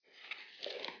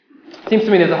seems to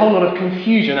me there's a whole lot of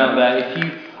confusion out there if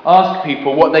you ask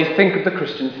people what they think of the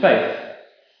Christian faith.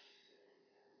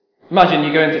 Imagine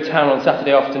you go into town on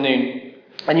Saturday afternoon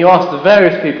and you ask the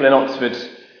various people in Oxford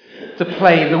to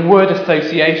play the word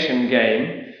association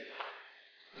game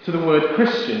to the word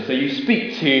Christian. So you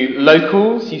speak to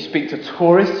locals, you speak to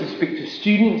tourists, you speak to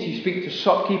students, you speak to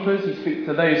shopkeepers, you speak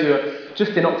to those who are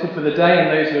just in Oxford for the day and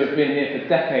those who have been here for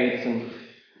decades and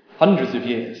hundreds of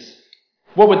years.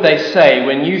 What would they say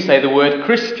when you say the word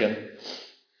Christian?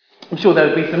 I'm sure there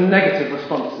would be some negative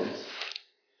responses.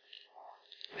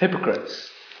 Hypocrites.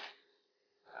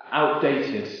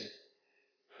 Outdated.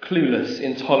 Clueless,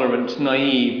 intolerant,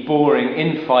 naive, boring,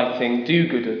 infighting,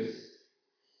 do-gooders.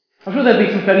 I'm sure there'd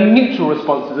be some fairly neutral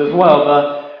responses as well.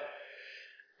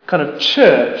 The kind of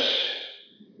church,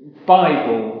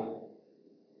 Bible,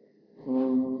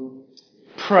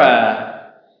 prayer.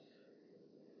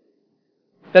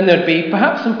 Then there'd be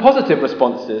perhaps some positive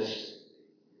responses.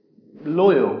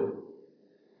 Loyal,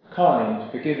 kind,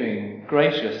 forgiving,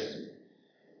 gracious.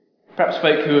 Perhaps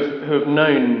folk who have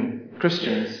known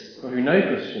Christians or who know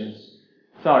Christians.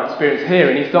 It's our experience here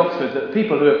in East Oxford that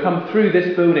people who have come through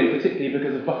this building, particularly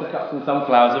because of buttercups and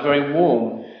sunflowers, are very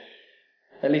warm,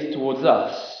 at least towards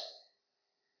us.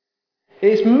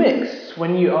 It's mixed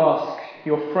when you ask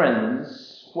your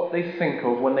friends what they think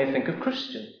of when they think of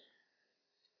Christian.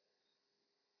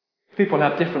 People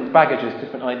have different baggages,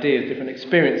 different ideas, different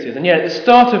experiences. And yet at the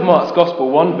start of Mark's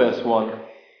Gospel, 1 verse 1,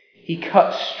 he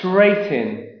cuts straight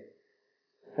in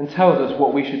and tells us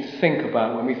what we should think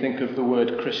about when we think of the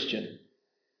word Christian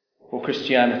or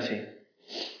Christianity.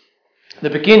 The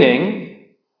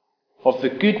beginning of the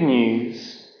good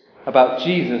news about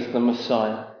Jesus the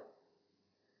Messiah.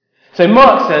 So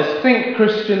Mark says, think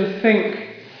Christian, think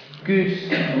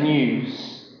good news.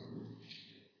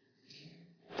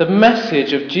 The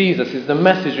message of Jesus is the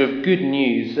message of good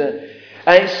news.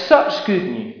 And it's such good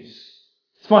news.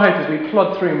 It's my hope as we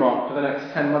plod through Mark for the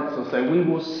next 10 months or so, we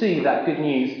will see that good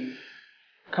news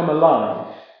come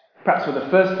alive. Perhaps for the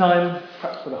first time,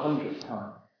 perhaps for the 100th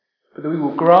time. But that we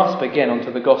will grasp again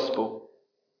onto the gospel.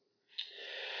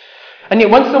 And yet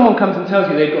when someone comes and tells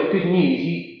you they've got good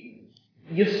news,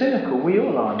 you're cynical. We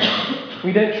all are.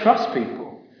 We don't trust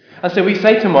people. And so we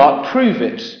say to Mark, prove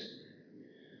it.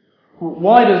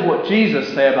 Why does what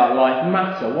Jesus say about life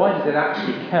matter? Why does it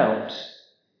actually count?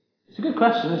 It's a good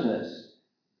question, isn't it?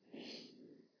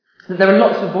 There are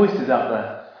lots of voices out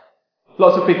there.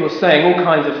 Lots of people saying all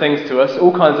kinds of things to us,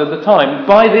 all kinds of the time.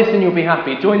 Buy this and you'll be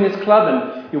happy. Join this club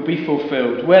and you'll be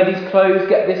fulfilled. Wear these clothes,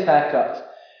 get this haircut.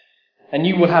 And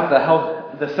you will have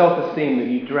the self-esteem that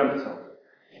you dreamt of.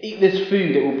 Eat this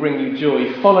food, it will bring you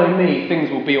joy. Follow me, things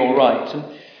will be all right.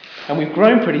 And we've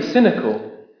grown pretty cynical.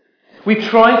 We've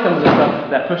tried some of the stuff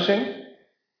they're pushing.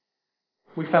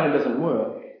 We found it doesn't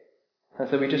work. And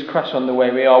so we just crash on the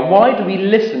way we are. Why do we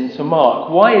listen to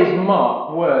Mark? Why is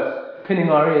Mark worth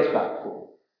pinning our ears back for?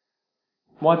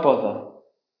 Why bother?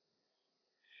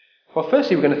 Well,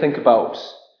 firstly we're going to think about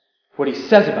what he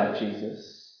says about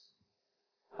Jesus.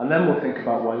 And then we'll think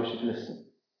about why we should listen.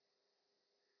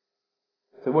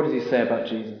 So what does he say about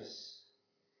Jesus?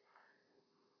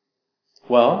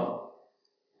 Well,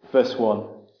 verse 1.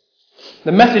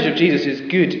 The message of Jesus is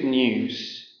good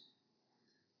news.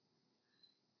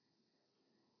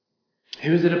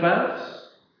 Who is it about?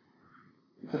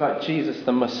 It's about Jesus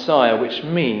the Messiah, which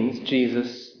means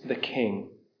Jesus the King,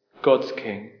 God's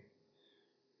King.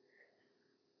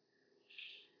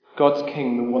 God's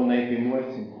King, the one they've been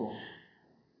waiting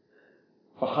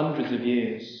for hundreds of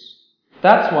years.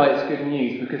 That's why it's good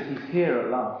news, because he's here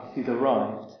at last. He's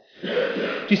arrived.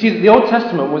 Do you see that the Old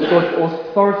Testament was God's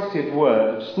authoritative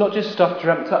word, not just stuff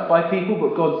dreamt up by people,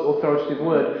 but God's authoritative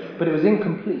word, but it was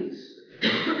incomplete.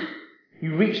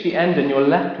 You reach the end and you're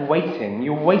left waiting.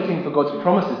 You're waiting for God's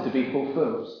promises to be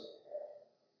fulfilled.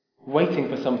 Waiting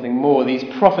for something more. These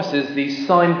prophecies, these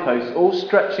signposts, all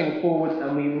stretching forward,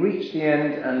 and we reach the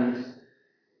end and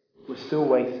we're still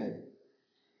waiting.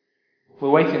 We're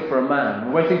waiting for a man.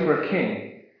 We're waiting for a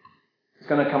king who's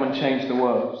going to come and change the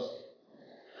world.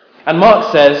 And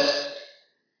Mark says,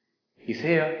 he's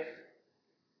here.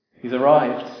 He's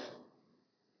arrived.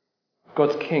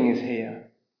 God's king is here.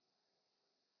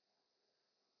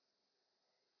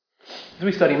 As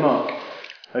we study Mark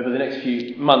over the next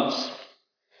few months,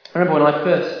 I remember when I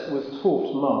first was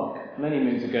taught Mark many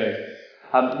moons ago,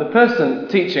 the person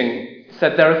teaching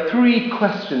said there are 3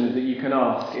 questions that you can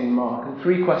ask in Mark, and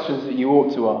 3 questions that you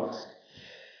ought to ask.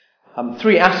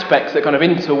 3 aspects that kind of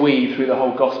interweave through the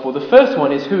whole gospel. The first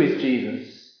one is, who is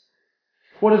Jesus?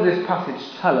 What does this passage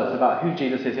tell us about who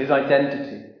Jesus is, his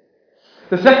identity?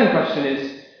 The second question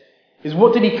is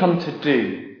what did he come to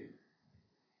do?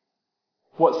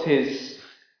 What's his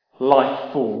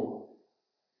life for?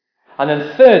 And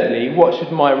then thirdly, what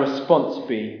should my response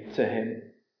be to him?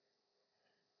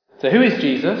 So who is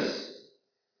Jesus?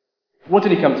 What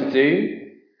did he come to do?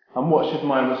 And what should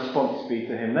my response be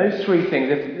to him? Those three things.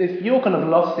 If you're kind of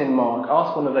lost in Mark,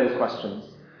 ask one of those questions.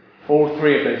 All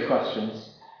three of those questions.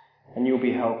 And you'll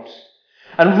be helped.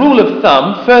 And rule of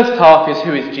thumb, first half is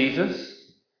who is Jesus?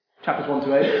 Chapters 1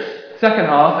 to 8. Second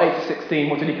half, 8 to 16,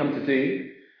 what did he come to do?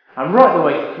 And right the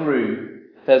way through,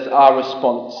 there's our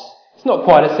response. It's not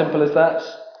quite as simple as that.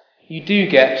 You do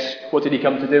get what did he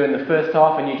come to do in the first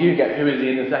half, and you do get who is he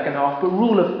in the second half. But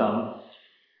rule of thumb,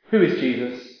 who is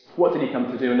Jesus? What did he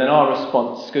come to do? And then our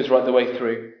response goes right the way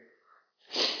through.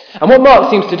 And what Mark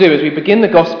seems to do as we begin the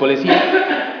gospel is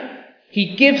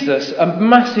he gives us a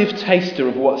massive taster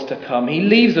of what's to come. He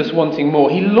leaves us wanting more.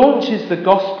 He launches the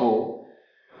gospel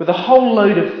with a whole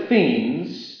load of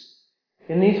themes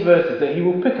in these verses that he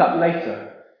will pick up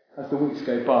later as the weeks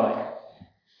go by.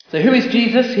 So who is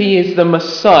Jesus? He is the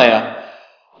Messiah.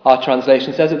 Our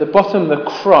translation says at the bottom, the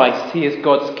Christ. He is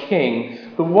God's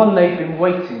King, the one they've been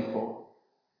waiting for,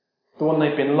 the one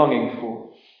they've been longing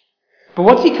for. But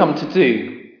what's he come to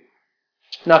do?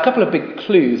 Now, a couple of big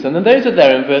clues, and then those are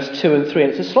there in verse 2 and 3,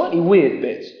 and it's a slightly weird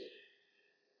bit.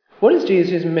 What is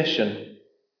Jesus' mission?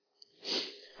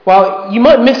 Well, you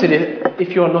might miss it if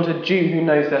you're not a Jew who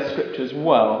knows their scriptures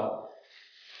well.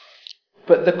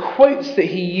 But the quotes that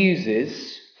he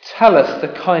uses tell us the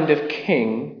kind of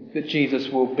king that Jesus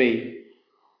will be.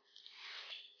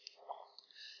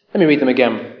 Let me read them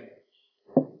again.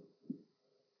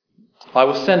 I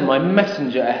will send my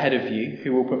messenger ahead of you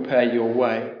who will prepare your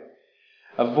way.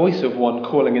 A voice of one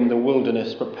calling in the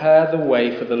wilderness, prepare the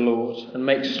way for the Lord and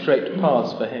make straight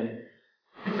paths for him.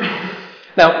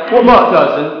 Now, what Mark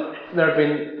does, and there have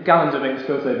been gallons of ink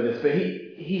spilled over this, but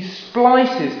he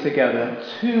splices together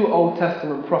two Old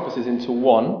Testament prophecies into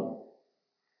one.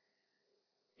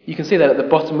 You can see that at the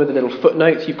bottom with the little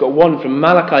footnotes. You've got one from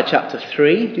Malachi chapter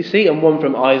 3, do you see, and one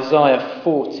from Isaiah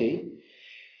 40,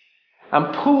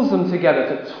 and pulls them together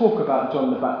to talk about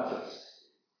John the Baptist.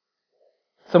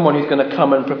 Someone who's going to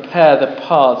come and prepare the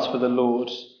paths for the Lord.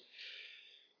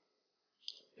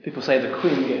 People say the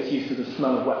Queen gets used to the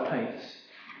smell of wet paint,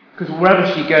 because wherever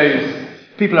she goes,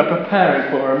 people are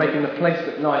preparing for her and making the place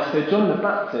look nice. So John the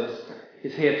Baptist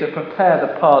is here to prepare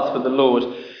the paths for the Lord.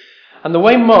 And the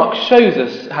way Mark shows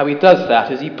us how he does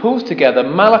that is he pulls together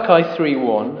Malachi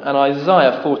 3:1 and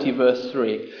Isaiah 40 verse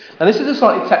 3. And this is a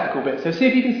slightly technical bit, so see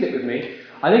if you can stick with me.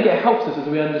 I think it helps us as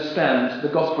we understand the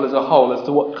gospel as a whole as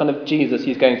to what kind of Jesus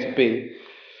he's going to be.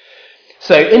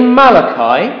 So in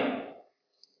Malachi,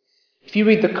 if you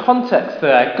read the context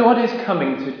there, God is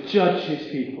coming to judge his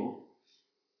people.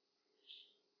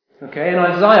 Okay, in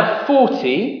Isaiah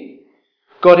 40,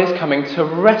 God is coming to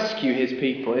rescue his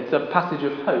people. It's a passage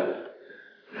of hope,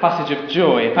 a passage of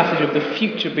joy, a passage of the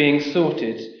future being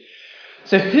sorted.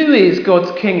 So who is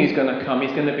God's king who's going to come?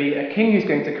 He's going to be a king who's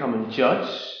going to come and judge,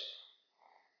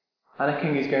 and a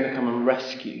king who's going to come and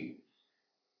rescue.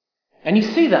 And you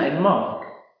see that in Mark.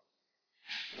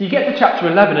 You get to chapter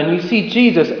 11 and you see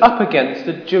Jesus up against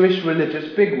the Jewish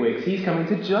religious bigwigs. He's coming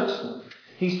to judge them.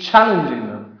 He's challenging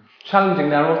them, challenging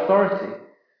their authority.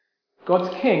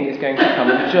 God's king is going to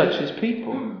come and judge his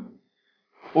people.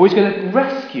 Or he's going to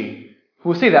rescue.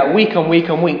 We'll see that week on week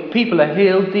on week. People are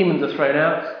healed, demons are thrown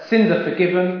out, sins are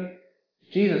forgiven.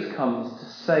 Jesus comes to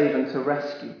save and to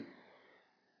rescue.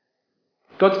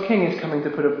 God's king is coming to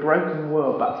put a broken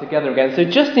world back together again. So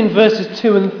just in verses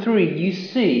 2 and 3, you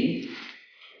see,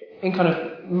 in kind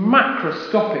of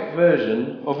macroscopic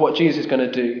version of what Jesus is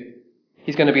going to do.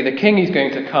 He's going to be the king who's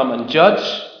going to come and judge,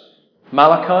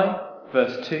 Malachi,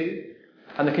 verse 2,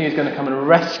 and the king who's going to come and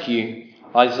rescue,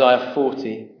 Isaiah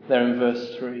 40, there in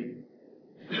verse 3.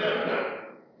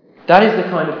 That is the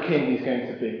kind of king he's going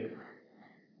to be.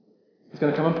 He's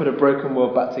going to come and put a broken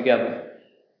world back together,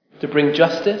 to bring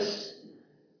justice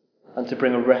and to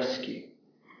bring a rescue.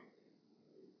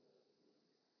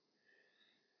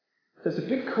 There's a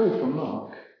big call from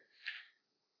Mark.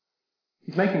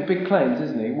 He's making big claims,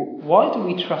 isn't he? Why do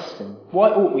we trust him? Why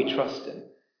ought we trust him?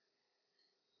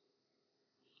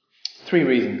 3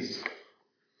 reasons.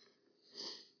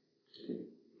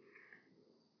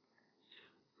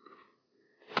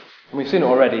 And we've seen it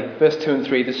already. Verse 2 and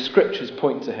 3, the scriptures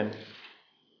point to him.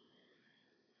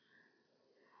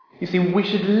 You see, we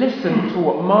should listen to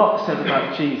what Mark said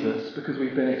about Jesus because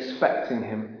we've been expecting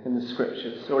him in the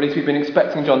scriptures. Or at least we've been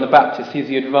expecting John the Baptist. He's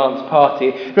the advanced party.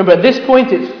 Remember, at this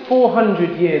point it's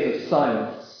 400 years of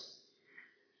silence.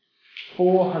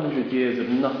 400 years of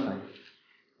nothing.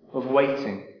 Of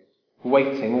waiting.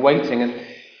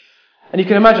 And you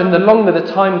can imagine the longer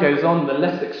the time goes on, the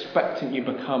less expectant you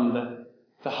become,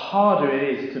 the harder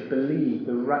it is to believe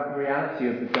the reality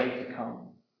of the day to come.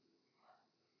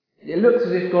 It looks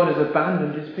as if God has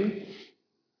abandoned his people.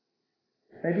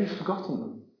 Maybe he's forgotten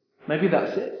them. Maybe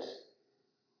that's it.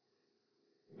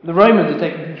 The Romans are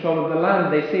taking control of the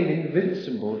land. They seem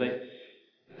invincible.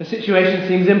 The situation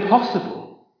seems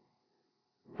impossible.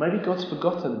 Maybe God's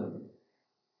forgotten them.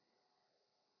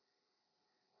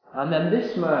 And then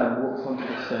this man walks onto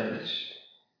the stage.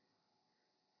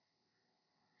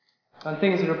 And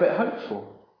things are a bit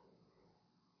hopeful.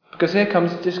 Because here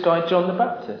comes this guy, John the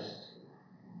Baptist.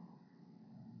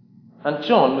 And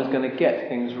John was going to get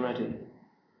things ready.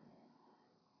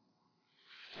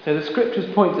 So the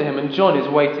scriptures point to him and John is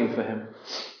waiting for him.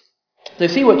 So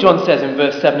see what John says in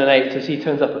verse 7 and 8 as he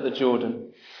turns up at the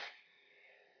Jordan.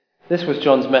 This was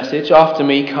John's message. After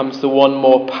me comes the one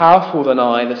more powerful than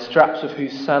I, the straps of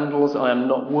whose sandals I am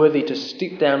not worthy to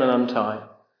stoop down and untie.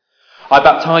 I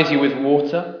baptize you with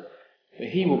water, but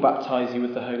he will baptize you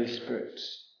with the Holy Spirit.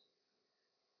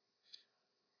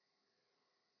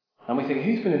 And we think,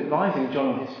 who's been advising John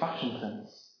on his fashion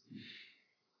sense?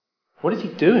 What is he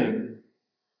doing?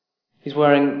 He's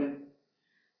wearing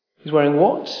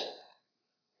what?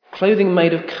 Clothing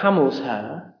made of camel's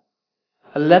hair,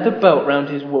 a leather belt round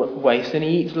his waist, and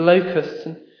he eats locusts.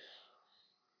 And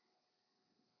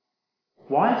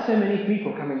why are so many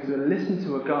people coming to listen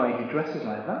to a guy who dresses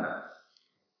like that?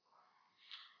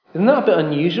 Isn't that a bit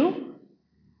unusual?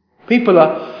 People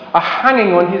are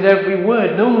hanging on his every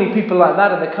word. Normally people like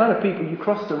that are the kind of people you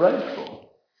cross the road for.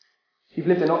 If you've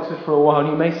lived in Oxford for a while,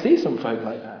 you may see some folk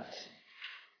like that.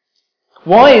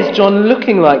 Why is John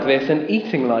looking like this and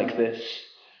eating like this?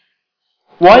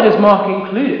 Why does Mark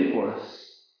include it for us?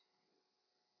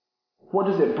 What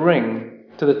does it bring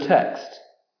to the text?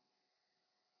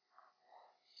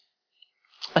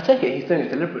 I take it he's doing it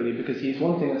deliberately because he's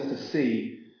wanting us to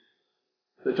see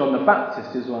that John the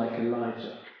Baptist is like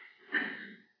Elijah.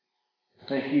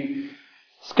 And if you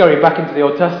scurry back into the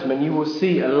Old Testament, you will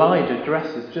see Elijah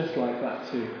dresses just like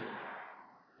that too.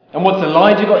 And what's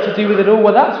Elijah got to do with it all?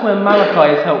 Well, that's where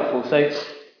Malachi is helpful. So,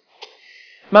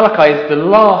 Malachi is the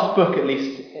last book, at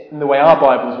least in the way our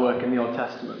Bibles work in the Old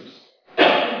Testament.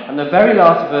 And the very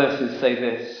last verses say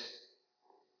this.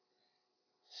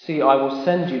 See, I will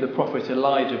send you the prophet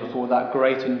Elijah before that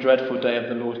great and dreadful day of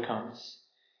the Lord comes.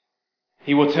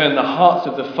 He will turn the hearts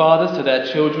of the fathers to their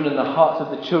children and the hearts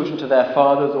of the children to their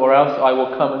fathers, or else I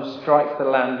will come and strike the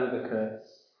land with a curse.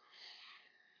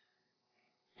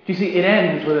 You see, it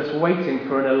ends with us waiting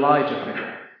for an Elijah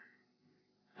figure.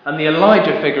 And the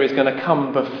Elijah figure is going to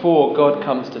come before God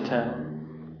comes to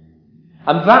town.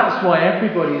 And that's why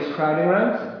everybody is crowding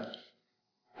around him.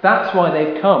 That's why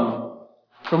they've come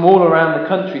from all around the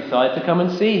countryside to come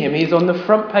and see him. He's on the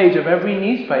front page of every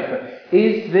newspaper.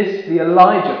 Is this the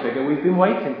Elijah figure we've been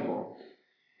waiting for?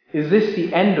 Is this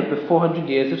the end of the 400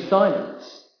 years of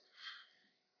silence?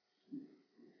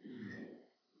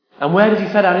 And where does he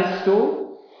set out his stall?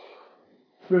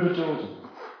 River Jordan.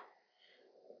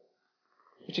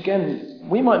 Which again,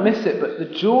 we might miss it, but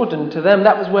the Jordan to them,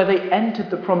 that was where they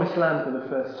entered the promised land for the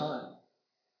first time.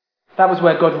 That was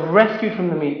where God rescued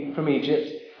from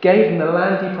Egypt, gave them the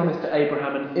land he promised to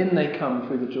Abraham, and in they come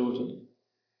through the Jordan.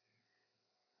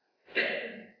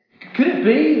 Could it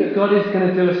be that God is going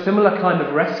to do a similar kind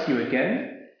of rescue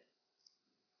again?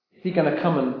 Is he going to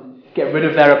come and get rid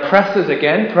of their oppressors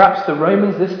again, perhaps the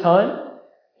Romans this time?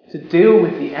 To deal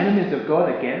with the enemies of God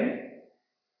again?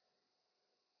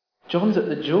 John's at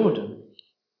the Jordan.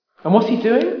 And what's he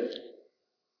doing?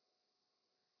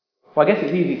 Well, I guess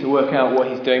it's easy to work out what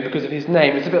he's doing because of his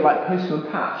name. It's a bit like Postman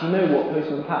Pat. You know what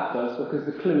Postman Pat does because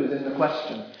the clue is in the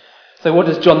question. So what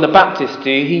does John the Baptist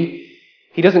do?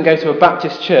 He doesn't go to a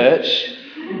Baptist church.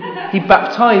 He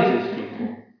baptizes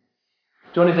people.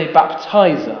 John is a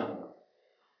baptizer.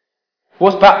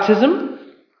 What's baptism?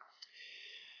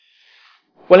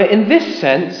 Well, in this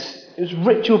sense, it was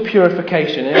ritual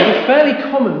purification. And it was a fairly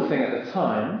common thing at the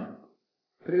time,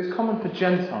 but it was common for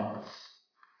Gentiles.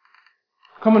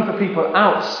 Common for people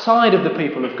outside of the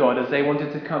people of God as they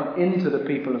wanted to come into the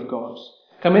people of God.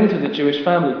 Come into the Jewish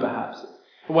family, perhaps.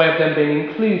 A way of them being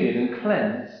included and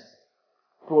cleansed.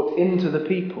 Brought into the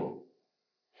people.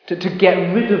 To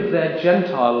get rid of their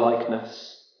Gentile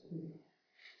likeness.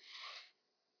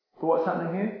 But what's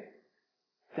happening here?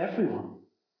 It's everyone.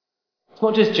 It's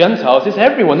not just Gentiles, it's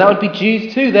everyone. That would be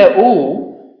Jews too. They're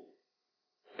all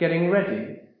getting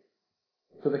ready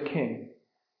for the King.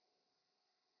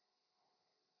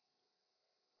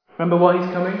 Remember why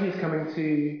he's coming? He's coming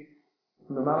to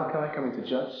Malachi, coming to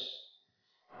judge.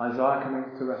 Isaiah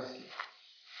coming to rescue.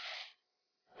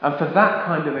 And for that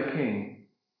kind of a king,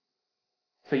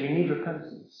 so you need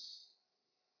repentance.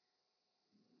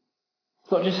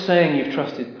 It's not just saying you've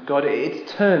trusted God,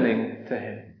 it's turning to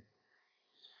him,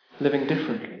 living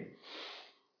differently.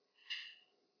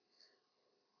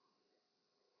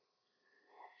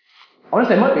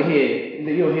 Honestly, it might be here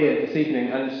that you're here this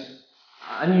evening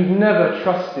and you've never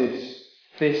trusted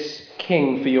this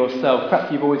king for yourself.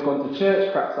 Perhaps you've always gone to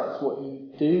church, perhaps that's what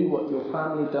you do, what your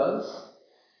family does.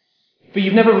 But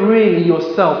you've never really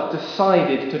yourself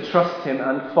decided to trust him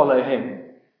and follow him.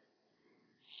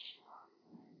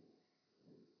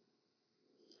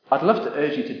 I'd love to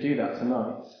urge you to do that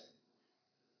tonight.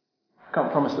 I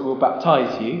can't promise that we'll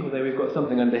baptise you, although we've got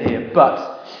something under here.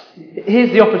 But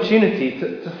here's the opportunity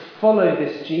to follow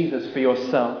this Jesus for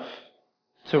yourself,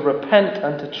 to repent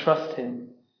and to trust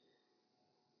him.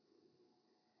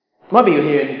 It might be you're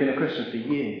here and you've been a Christian for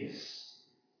years.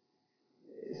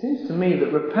 It seems to me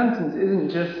that repentance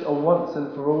isn't just a once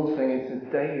and for all thing, it's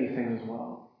a daily thing as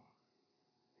well.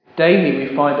 Daily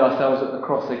we find ourselves at the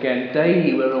cross again.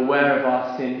 Daily we're aware of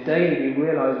our sin. Daily we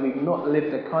realise we've not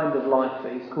lived the kind of life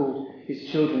that he's called his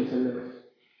children to live.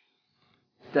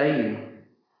 Daily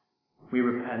we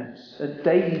repent. A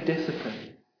daily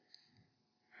discipline.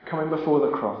 Coming before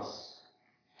the cross.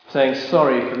 Saying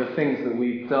sorry for the things that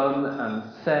we've done and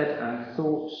said and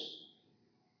thought.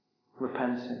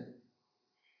 Repenting.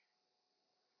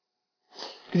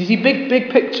 Because you see, big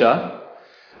picture,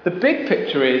 the big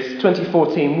picture is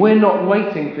 2014, we're not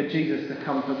waiting for Jesus to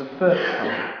come for the first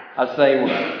time, as they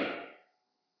were.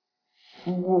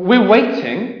 We're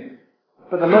waiting,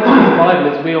 but the logic of the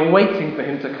Bible is we are waiting for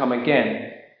him to come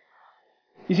again.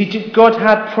 You see, God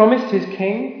had promised his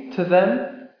king to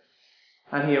them,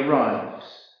 and he arrived.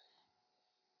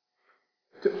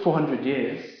 It took 400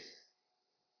 years.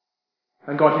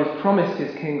 And God has promised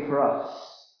his king for us,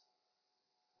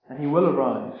 and he will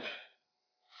arrive.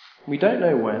 We don't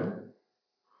know when,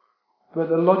 but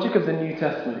the logic of the New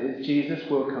Testament is Jesus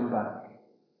will come back.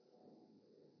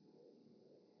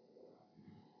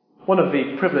 One of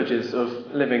the privileges of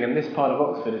living in this part of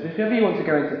Oxford is if ever you want to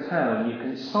go into town, you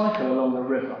can cycle along the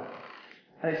river.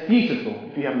 And it's beautiful.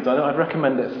 If you haven't done it, I'd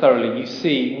recommend it thoroughly. You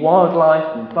see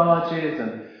wildlife and barges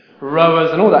and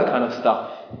rowers and all that kind of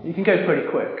stuff. You can go pretty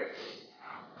quick.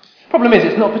 Problem is,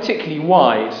 it's not particularly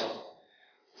wide.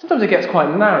 Sometimes it gets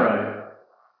quite narrow.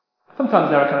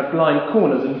 Sometimes there are kind of blind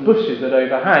corners and bushes that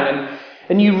overhang,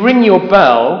 and you ring your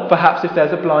bell, perhaps if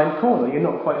there's a blind corner. You're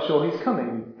not quite sure who's coming.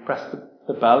 You press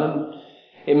the bell and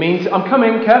it means, I'm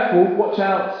coming, careful, watch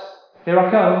out, here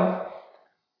I come.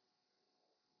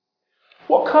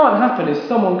 What can't happen is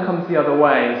someone comes the other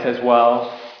way and says,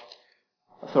 well,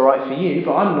 that's all right for you,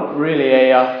 but I'm not really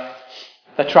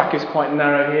the track is quite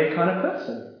narrow here kind of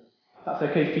person. That's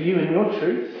okay for you and your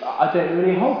truth. I don't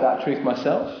really hold that truth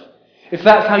myself. If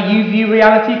that's how you view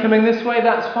reality coming this way,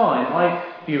 that's fine. I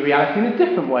view reality in a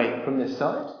different way from this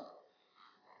side.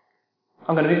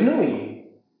 I'm going to ignore you.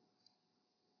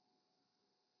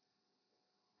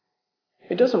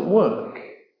 It doesn't work.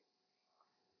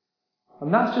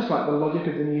 And that's just like the logic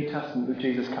of the New Testament with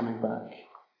Jesus coming back.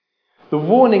 The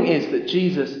warning is that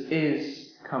Jesus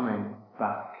is coming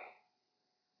back.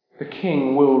 The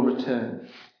King will return.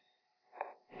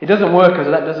 It doesn't work as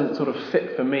that doesn't sort of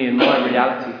fit for me in my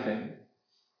reality thing.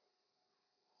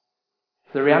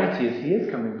 The reality is he is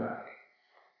coming back.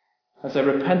 And so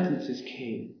repentance is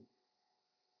key.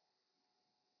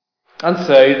 And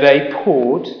so they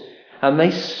poured and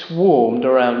they swarmed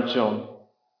around John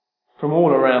from all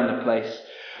around the place.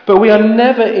 But we are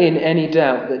never in any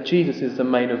doubt that Jesus is the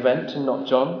main event and not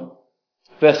John.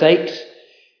 Verse 8,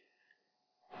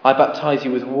 I baptize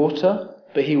you with water,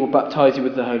 but he will baptize you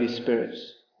with the Holy Spirit.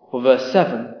 Or verse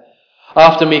 7,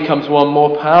 after me comes one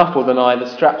more powerful than I, the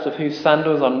straps of whose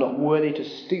sandals I'm not worthy to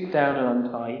stoop down and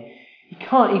untie. He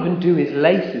can't even do his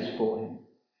laces for him.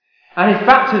 And his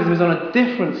baptism is on a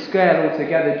different scale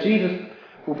altogether. Jesus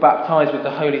will baptize with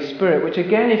the Holy Spirit, which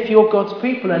again, if you're God's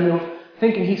people and you're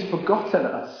thinking he's forgotten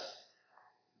us,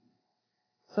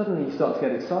 suddenly you start to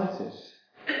get excited.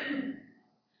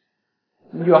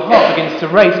 Your heart begins to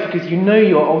race because you know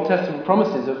your Old Testament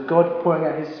promises of God pouring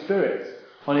out his Spirit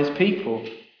on his people.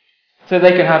 So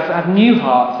they can have new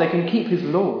hearts, they can keep his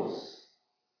laws.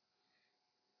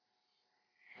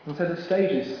 And so the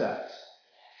stage is set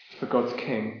for God's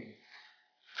King.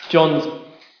 John's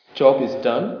job is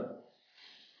done.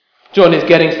 John is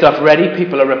getting stuff ready.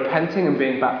 People are repenting and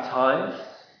being baptized.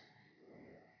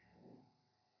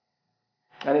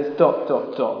 And it's ...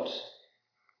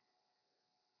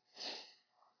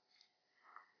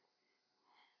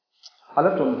 I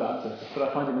love John the Baptist, but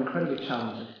I find him incredibly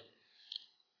challenging.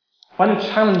 I find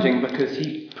him challenging because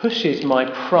he pushes my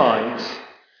pride.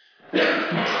 He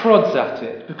prods at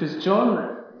it, because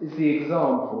John is the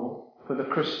example for the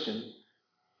Christian,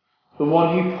 the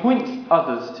one who points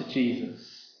others to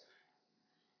Jesus.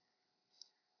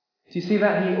 Do you see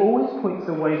that? He always points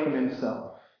away from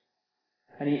himself,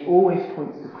 and he always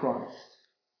points to Christ.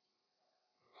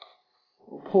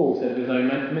 Well, Paul said of his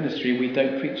own ministry, we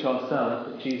don't preach ourselves,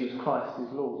 but Jesus Christ is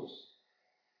Lord.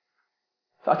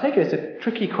 So I take it it's a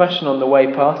tricky question on the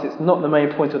way past. It's not the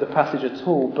main point of the passage at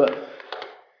all, but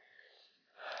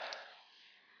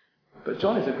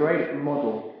John is a great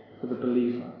model for the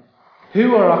believer.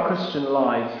 Who are our Christian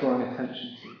lives drawing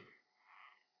attention to?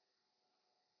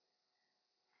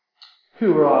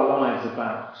 Who are our lives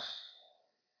about?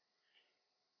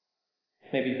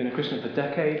 Maybe you've been a Christian for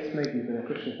decades, maybe you've been a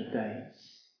Christian for days.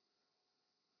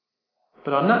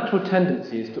 But our natural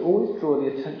tendency is to always draw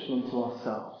the attention onto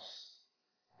ourselves.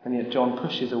 And yet John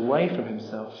pushes away from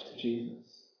himself to Jesus.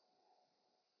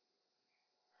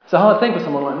 It's a hard thing for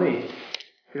someone like me,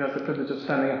 who has the privilege of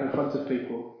standing up in front of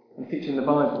people and teaching the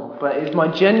Bible. But it's my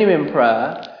genuine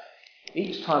prayer,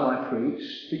 each time I preach,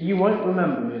 that you won't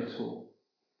remember me at all.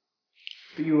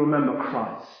 But you will remember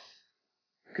Christ.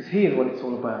 Because he is what it's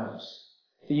all about.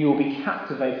 That you will be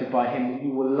captivated by him, that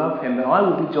you will love him, that I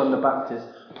will be John the Baptist,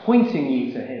 pointing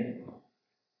you to him.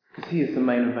 Because he is the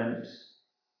main event.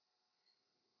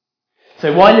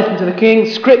 So why listen to the king?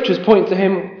 Scriptures point to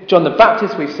him. John the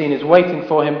Baptist, we've seen, is waiting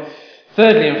for him.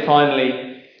 Thirdly and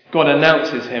finally, God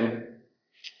announces him.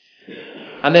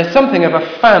 And there's something of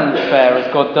a fanfare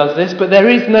as God does this, but there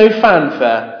is no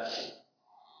fanfare.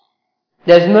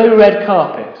 There's no red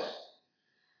carpet.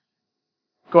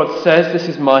 God says, this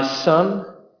is my son,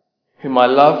 whom I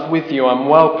love. With you I'm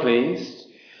well pleased.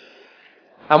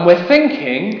 And we're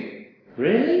thinking,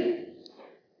 really?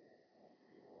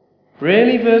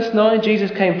 Really, verse 9, Jesus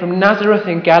came from Nazareth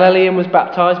in Galilee and was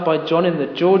baptized by John in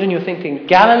the Jordan. You're thinking,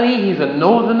 Galilee, he's a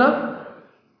northerner?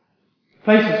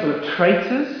 Places full of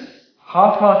traitors,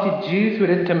 half-hearted Jews who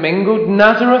had intermingled.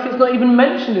 Nazareth, it's not even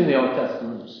mentioned in the Old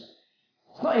Testament.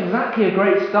 It's not exactly a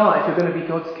great start if you're going to be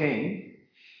God's king.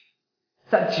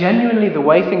 Is that genuinely the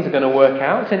way things are going to work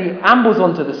out? And he ambles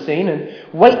onto the scene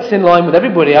and waits in line with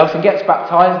everybody else and gets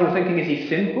baptized. You're thinking, is he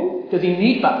sinful? Does he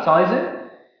need baptizing?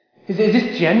 Is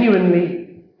this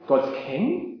genuinely God's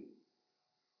king?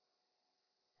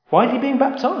 Why is he being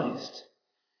baptized?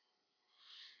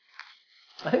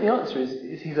 I think the answer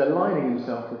is he's aligning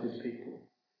himself with his people.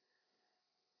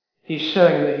 He's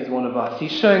showing that he's one of us.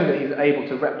 He's showing that he's able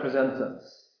to represent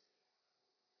us.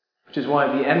 Which is why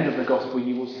at the end of the gospel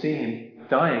you will see him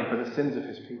dying for the sins of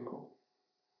his people.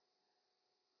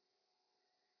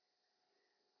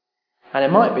 And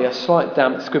it might be a slight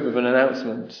damp squib of an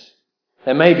announcement.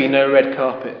 There may be no red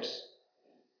carpet.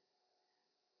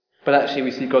 But actually we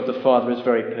see God the Father is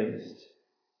very pleased.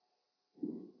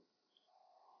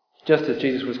 Just as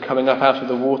Jesus was coming up out of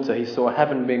the water, he saw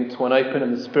heaven being torn open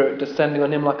and the Spirit descending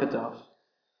on him like a dove.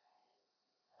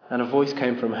 And a voice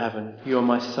came from heaven, you are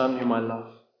my Son whom I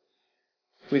love.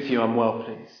 With you I'm well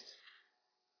pleased.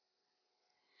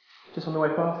 Just on the way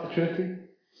past, the Trinity.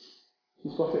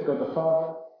 You spot it? God the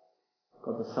Father,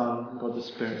 God the Son, and God the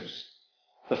Spirit.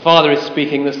 The Father is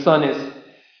speaking, the Son is,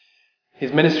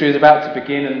 his ministry is about to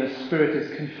begin, and the Spirit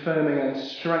is confirming and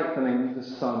strengthening the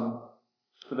Son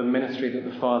for the ministry that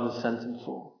the Father sent him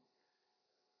for.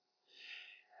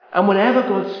 And whenever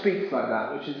God speaks like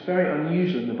that, which is very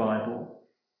unusual in the Bible,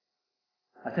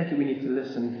 I take it we need to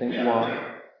listen and think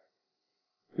why.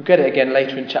 We'll get it again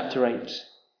later in chapter 8.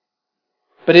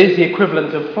 But it is the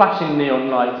equivalent of flashing neon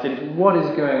lights. It's what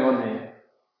is going on here?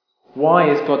 Why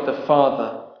is God the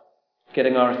Father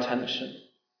getting our attention?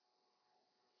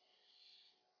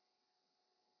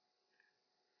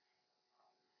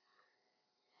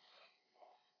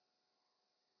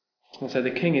 And so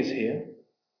the king is here.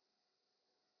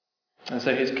 And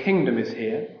so his kingdom is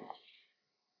here.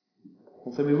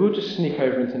 And so we will just sneak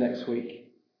over into next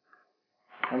week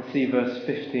and see verse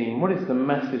 15. What is the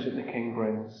message that the king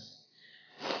brings?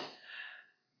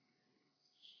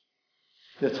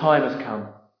 The time has come.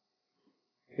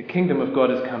 The kingdom of God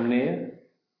has come near.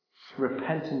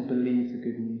 Repent and believe the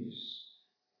good news.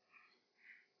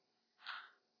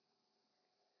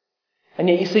 And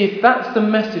yet you see, if that's the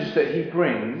message that he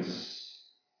brings,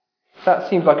 that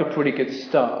seems like a pretty good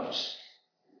start.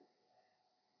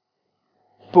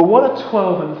 But what are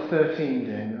 12 and 13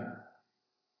 doing there?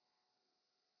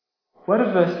 Where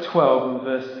do verse 12 and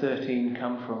verse 13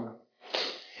 come from?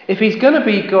 If he's going to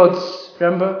be God's,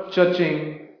 remember,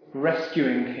 judging,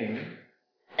 rescuing king,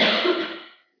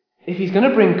 if he's going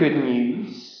to bring good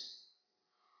news,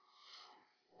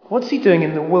 What's he doing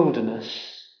in the wilderness?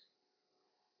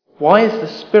 Why is the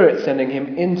Spirit sending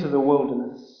him into the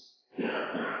wilderness?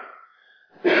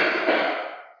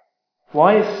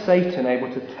 Why is Satan able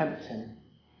to tempt him?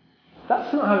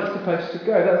 That's not how it's supposed to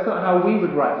go. That's not how we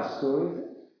would write the story, is it?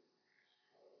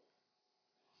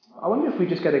 I wonder if we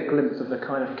just get a glimpse of the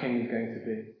kind of king he's going to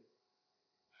be.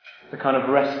 The kind of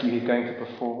rescue he's going to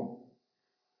perform.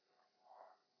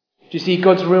 Do you see,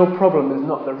 God's real problem is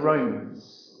not the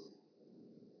Romans.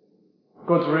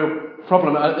 God's real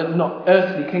problem are not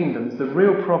earthly kingdoms. The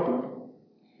real problem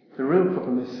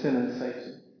is sin and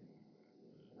Satan.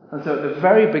 And so at the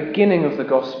very beginning of the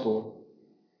gospel,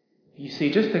 you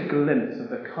see just a glimpse of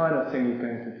the kind of thing he's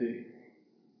going to do.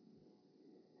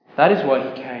 That is why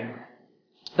he came.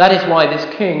 That is why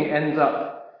this king ends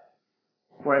up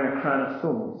wearing a crown of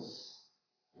thorns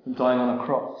and dying on a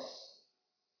cross.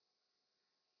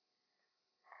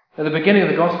 At the beginning of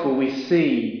the gospel, we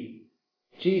see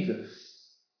Jesus,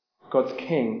 God's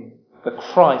King, the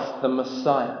Christ, the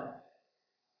Messiah.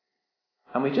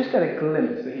 And we just get a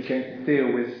glimpse that he's going to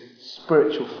deal with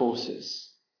spiritual forces.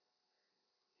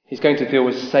 He's going to deal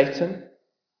with Satan.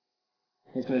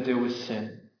 He's going to deal with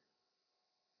sin.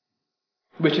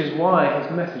 Which is why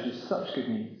his message is such good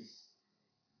news.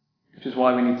 Which is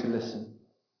why we need to listen.